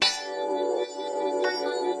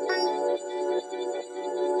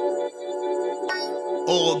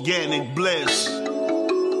Organic Bliss.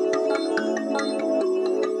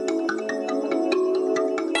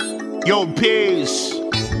 Yo, peace.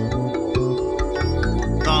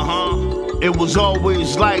 It was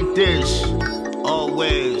always like this.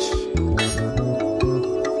 Always.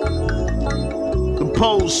 The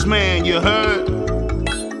postman, you heard?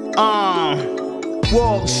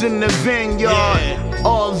 Walks in the vineyard. Yeah.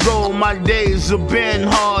 Although my days have been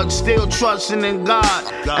hard, still trusting in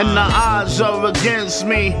God. And the odds are against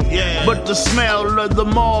me. Yeah. But the smell of the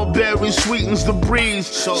mulberry sweetens the breeze.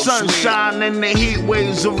 Sunshine sweet. And the heat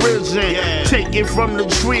waves have risen. Yeah. Take it from the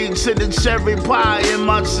tree to the cherry pie in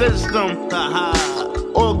my system.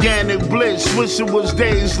 Organic bliss, wish it was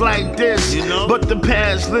days like this, you know? But the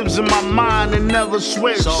past lives in my mind and never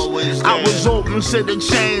switched. I was open to the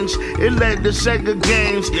change, it led to Sega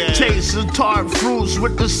games. Yeah. Taste of tart fruits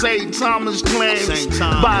with the St. Thomas claims.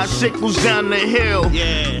 Bicycles down the hill.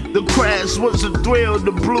 Yeah. The crash was a thrill,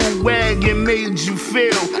 the blue wagon made you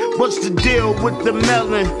feel. What's the deal with the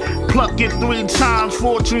melon? Pluck it 3 times,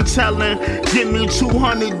 fortune telling. Give me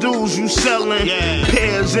 200 dues, you selling. Yeah.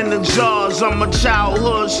 Pears in the jars, I'm a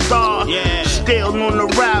childhood star. Yeah. Still on the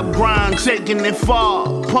rap grind, taking it far.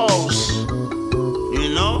 Pulse. You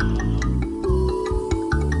know?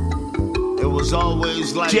 It was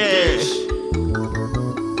always like this.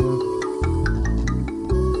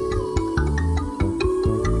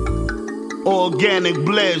 Organic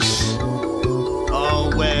bliss.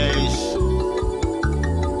 Always.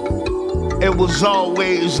 It was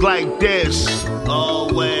always like this.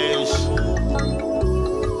 Always.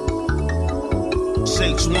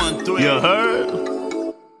 613. You heard?